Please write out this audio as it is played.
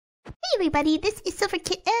everybody, this is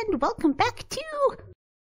Silverkit and welcome back to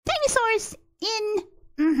Dinosaurs in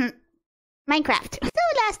Minecraft.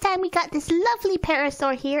 So last time we got this lovely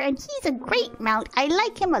parasaur here and he's a great mount. I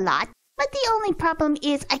like him a lot, but the only problem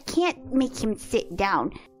is I can't make him sit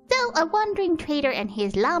down. So a wandering trader and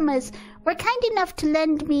his llamas were kind enough to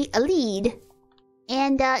lend me a lead,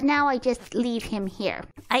 and now I just leave him here.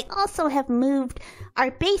 I also have moved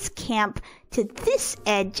our base camp to this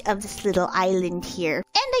edge of this little island here. And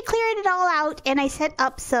I cleared it all out and I set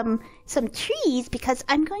up some trees because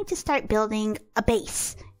I'm going to start building a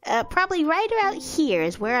base. Probably right around here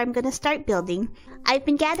is where I'm going to start building. I've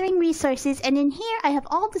been gathering resources and in here I have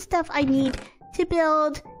all the stuff I need to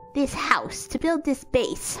build this house, to build this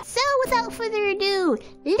base. So without further ado,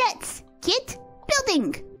 let's get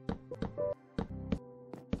building!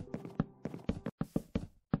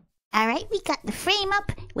 Alright, we got the frame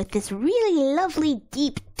up with this really lovely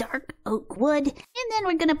deep dark oak wood. And then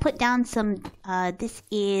we're gonna put down some, this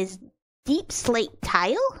is deep slate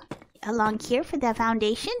tile along here for the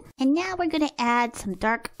foundation. And now we're gonna add some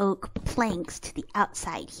dark oak planks to the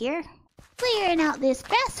outside here. Clearing out this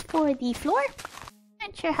grass for the floor.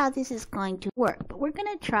 Not sure how this is going to work, but we're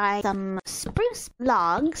gonna try some spruce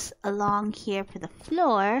logs along here for the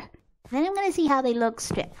floor. Then I'm gonna see how they look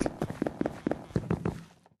stripped.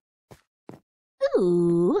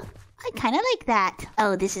 Ooh, I kind of like that.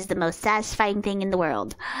 Oh, this is the most satisfying thing in the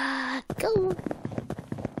world. Go.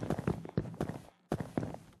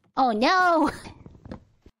 Oh no!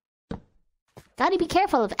 Gotta be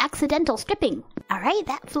careful of accidental stripping. Alright,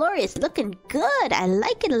 that floor is looking good. I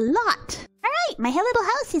like it a lot. Alright, my little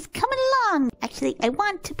house is coming along. Actually, I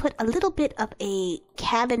want to put a little bit of a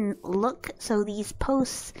cabin look. So these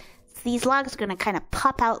posts, these logs are going to kind of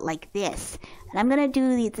pop out like this. And I'm going to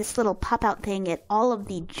do this little pop out thing at all of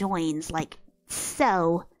the joins, like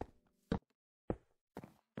so.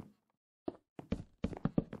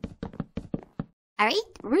 Alright,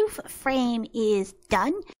 roof frame is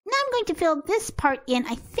done. Now I'm going to fill this part in,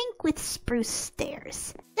 I think, with spruce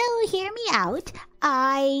stairs. So hear me out.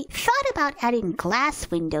 I thought about adding glass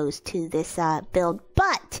windows to this build,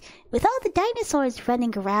 but with all the dinosaurs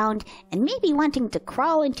running around and maybe wanting to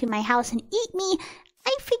crawl into my house and eat me,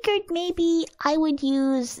 I figured maybe I would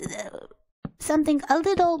use something a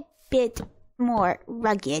little bit more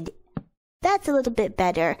rugged. That's a little bit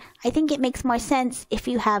better. I think it makes more sense if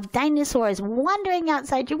you have dinosaurs wandering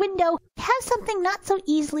outside your window. Have something not so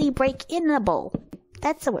easily break-inable.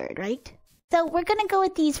 That's the word, right? So we're gonna go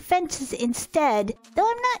with these fences instead, though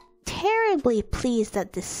I'm not terribly pleased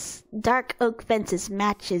that this dark oak fences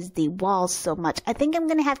matches the walls so much. I think I'm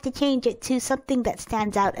gonna have to change it to something that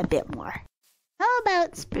stands out a bit more. How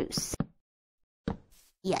about spruce?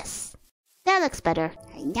 Yes, that looks better.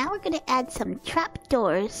 Right, now we're gonna add some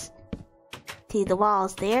trapdoors to the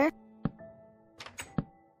walls there.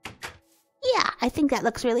 Yeah, I think that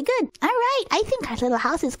looks really good. Alright, I think our little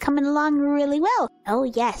house is coming along really well. Oh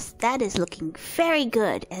yes, that is looking very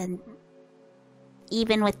good, and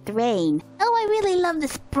even with the rain. Oh, I really love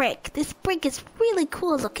this brick. This brick is really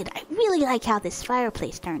cool looking. I really like how this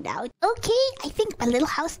fireplace turned out. Okay, I think my little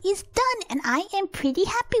house is done, and I am pretty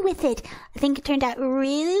happy with it. I think it turned out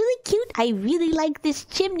really, really cute. I really like this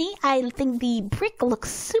chimney. I think the brick looks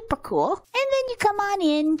super cool. And then you come on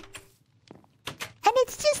in, and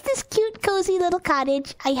it's just this cute, cozy little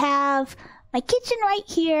cottage. I have my kitchen right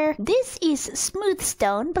here. This is smooth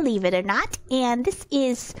stone, believe it or not, and this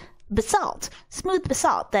is basalt, smooth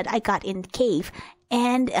basalt that I got in the cave.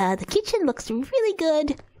 And the kitchen looks really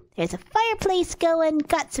good. There's a fireplace going,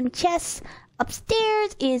 got some chests.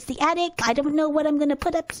 Upstairs is the attic. I don't know what I'm going to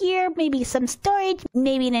put up here. Maybe some storage,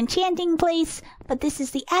 maybe an enchanting place, but this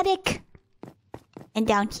is the attic. And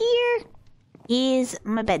down here is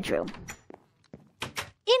my bedroom,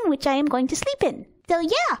 in which I am going to sleep in. So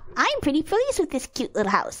yeah, I'm pretty pleased with this cute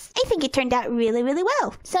little house. I think it turned out really, really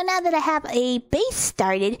well. So now that I have a base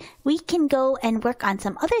started, we can go and work on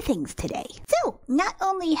some other things today. So, not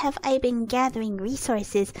only have I been gathering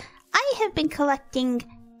resources, I have been collecting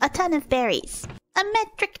a ton of berries. A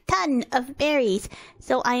metric ton of berries.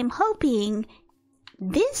 So I am hoping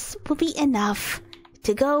this will be enough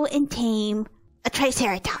to go and tame a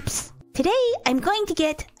triceratops. Today, I'm going to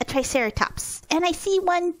get a triceratops. And I see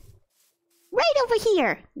one right over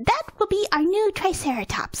here. That will be our new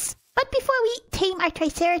triceratops. But before we tame our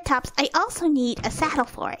triceratops, I also need a saddle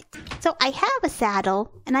for it. So I have a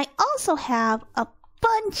saddle, and I also have a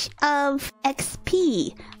bunch of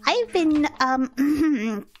XP. I've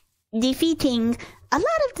been defeating a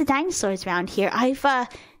lot of the dinosaurs around here. I've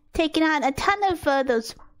taken on a ton of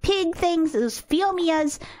those pig things, those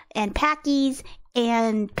phiomias and packies,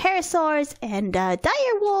 and parasaurs and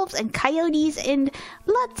dire wolves and coyotes and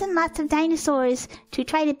lots of dinosaurs to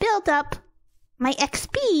try to build up my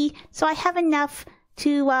XP so I have enough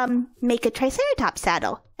to make a Triceratops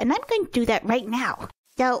saddle. And I'm going to do that right now.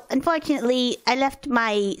 So, unfortunately, I left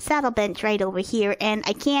my saddle bench right over here and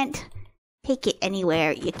I can't take it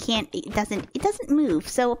anywhere. You can't, it doesn't move.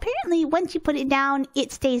 So apparently once you put it down,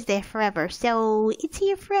 it stays there forever. So it's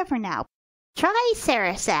here forever now.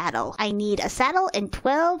 Triceratops saddle. I need a saddle and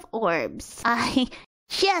 12 orbs. I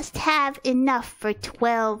just have enough for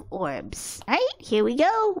 12 orbs. Alright, here we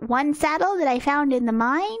go. One saddle that I found in the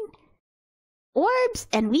mine. Orbs,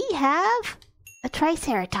 and we have a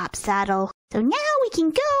Triceratops saddle. So now we can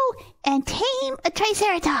go and tame a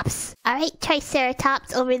Triceratops. Alright,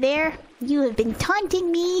 Triceratops over there. You have been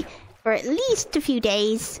taunting me for at least a few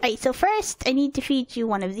days. Alright, so first I need to feed you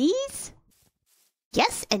one of these.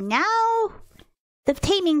 Yes, and now the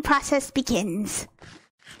taming process begins.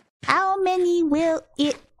 How many will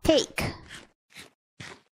it take?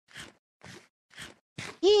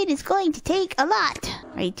 It is going to take a lot.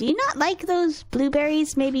 Alright, do you not like those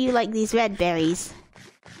blueberries? Maybe you like these red berries.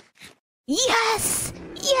 Yes!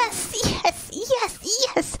 Yes! Yes! Yes!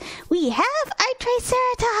 Yes! We have our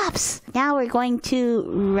Triceratops! Now we're going to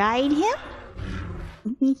ride him.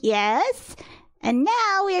 Yes. And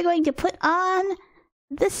now we are going to put on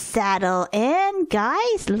the saddle. And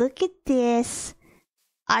guys, look at this.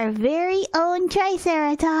 Our very own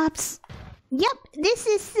Triceratops. Yep, this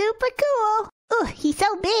is super cool. Oh, he's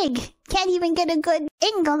so big. Can't even get a good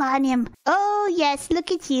angle on him. Oh yes,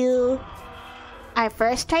 look at you. Our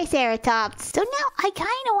first Triceratops. So now I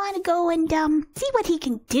kind of want to go and see what he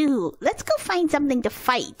can do. Let's go find something to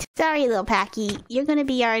fight. Sorry, little Packy. You're going to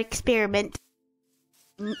be our experiment.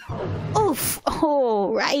 Oof.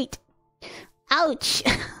 Oh, right. Ouch.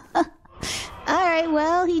 Alright,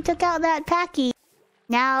 well, he took out that Packy.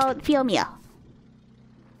 Now, feel me up.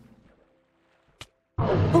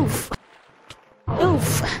 Oof.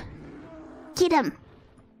 Oof. Get him.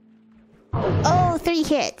 Oh, 3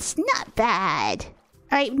 hits. Not bad.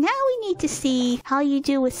 Alright, now we need to see how you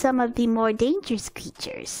do with some of the more dangerous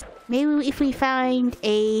creatures. Maybe if we find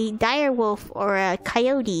a dire wolf or a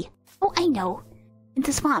coyote. Oh, I know. In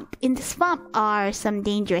the swamp. In the swamp are some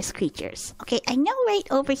dangerous creatures. Okay, I know right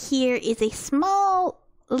over here is a small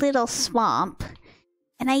little swamp.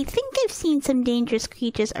 And I think I've seen some dangerous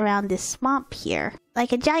creatures around this swamp here.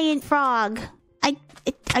 Like a giant frog.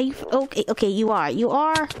 Are you okay, you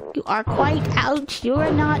are quite ouch.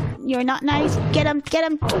 You're not nice. Get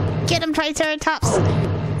him, Triceratops.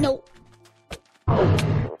 No.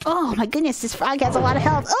 Oh my goodness, this frog has a lot of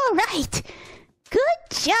health. All right. Good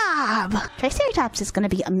job. Triceratops is going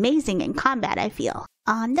to be amazing in combat, I feel.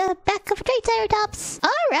 On the back of Triceratops.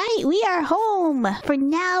 Alright, we are home. For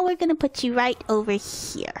now, we're going to put you right over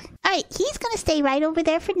here. Alright, he's going to stay right over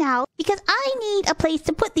there for now because I need a place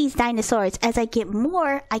to put these dinosaurs. As I get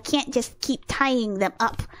more, I can't just keep tying them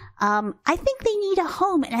up. I think they need a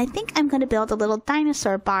home, and I think I'm going to build a little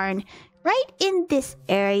dinosaur barn right in this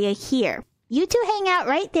area here. You two hang out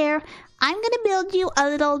right there. I'm going to build you a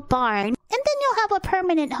little barn, and then you'll have a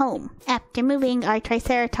permanent home. After moving our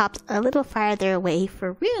Triceratops a little farther away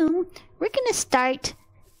for room, we're going to start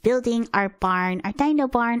building our barn, our dino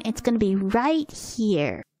barn. It's going to be right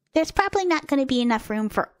here. There's probably not going to be enough room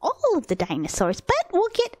for all of the dinosaurs, but we'll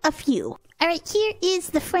get a few. Alright, here is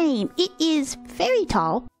the frame. It is very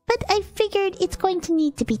tall, but I figured it's going to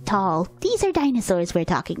need to be tall. These are dinosaurs we're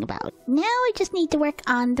talking about. Now I just need to work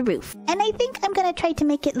on the roof. And I think I'm going to try to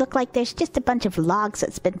make it look like there's just a bunch of logs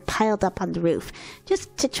that's been piled up on the roof.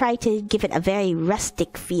 Just to try to give it a very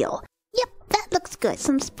rustic feel. Yep, that looks good.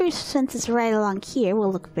 Some spruce fences right along here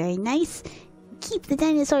will look very nice. Keep the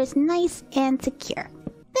dinosaurs nice and secure.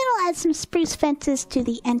 Then I'll add some spruce fences to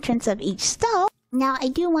the entrance of each stall. Now I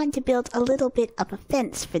do want to build a little bit of a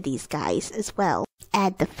fence for these guys as well.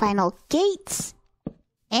 Add the final gates.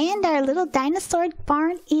 And our little dinosaur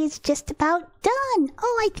barn is just about done.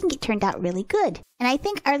 Oh, I think it turned out really good. And I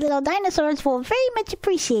think our little dinosaurs will very much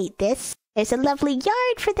appreciate this. There's a lovely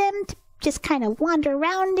yard for them to just kind of wander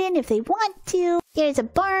around in if they want to. There's a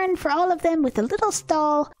barn for all of them with a little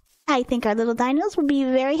stall. I think our little dinos will be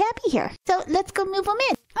very happy here. So let's go move them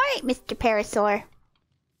in. Alright, Mr. Parasaur.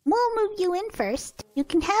 We'll move you in first. You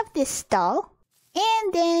can have this stall.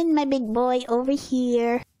 And then my big boy over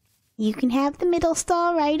here. You can have the middle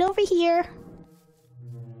stall right over here.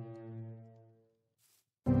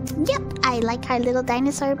 Yep, I like our little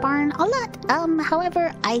dinosaur barn a lot.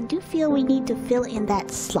 However, I do feel we need to fill in that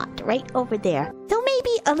slot right over there. So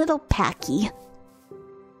maybe a little Packy.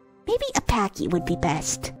 Maybe a Packy would be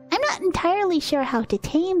best. I'm not entirely sure how to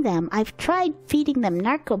tame them. I've tried feeding them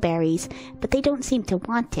narco berries, but they don't seem to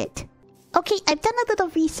want it. Okay, I've done a little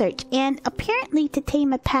research, and apparently to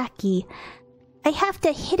tame a packy, I have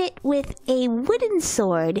to hit it with a wooden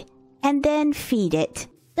sword and then feed it.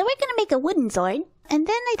 So we're gonna make a wooden sword, and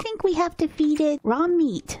then I think we have to feed it raw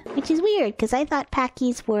meat, which is weird because I thought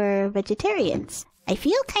packies were vegetarians. I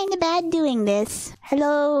feel kind of bad doing this.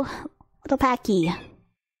 Hello, little packy.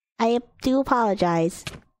 I do apologize.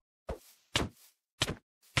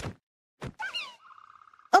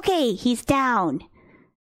 Okay, he's down.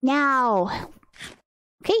 Now.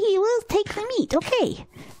 Okay, he will take the meat. Okay.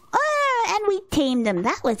 Ah, and we tamed him.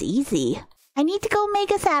 That was easy. I need to go make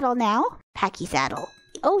a saddle now. Packy saddle.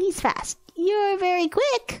 Oh, he's fast. You're very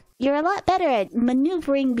quick. You're a lot better at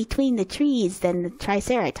maneuvering between the trees than the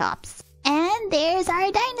Triceratops. And there's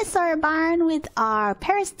our dinosaur barn with our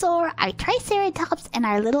parasaur, our Triceratops, and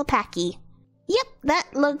our little packy. Yep, that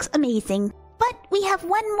looks amazing. But we have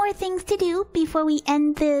one more thing to do before we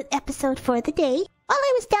end the episode for the day. While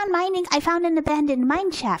I was down mining, I found an abandoned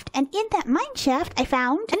mine shaft, and in that mine shaft, I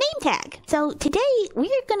found a name tag. So today,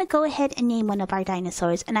 we're gonna go ahead and name one of our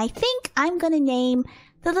dinosaurs, and I think I'm gonna name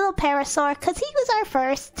the little parasaur, because he was our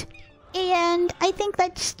first, and I think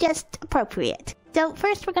that's just appropriate. So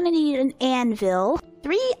first we're gonna need an anvil,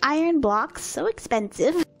 3 iron blocks, so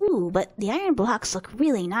expensive. Ooh, but the iron blocks look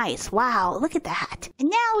really nice. Wow, look at that. And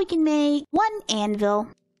now we can make 1 anvil.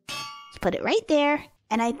 Let's put it right there.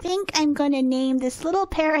 And I think I'm gonna name this little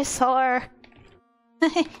parasaur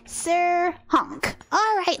Sir Honk.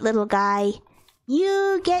 Alright, little guy.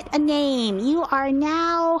 You get a name. You are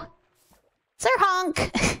now Sir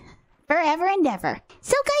Honk. Forever and ever.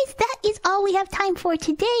 So guys, that is all we have time for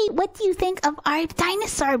today. What do you think of our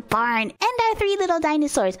dinosaur barn and our 3 little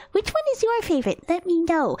dinosaurs? Which one is your favorite? Let me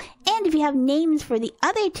know. And if you have names for the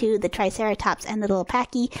other 2, the Triceratops and the little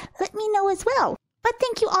packy, let me know as well. But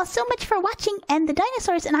thank you all so much for watching and the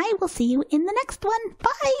dinosaurs, and I will see you in the next one.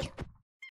 Bye!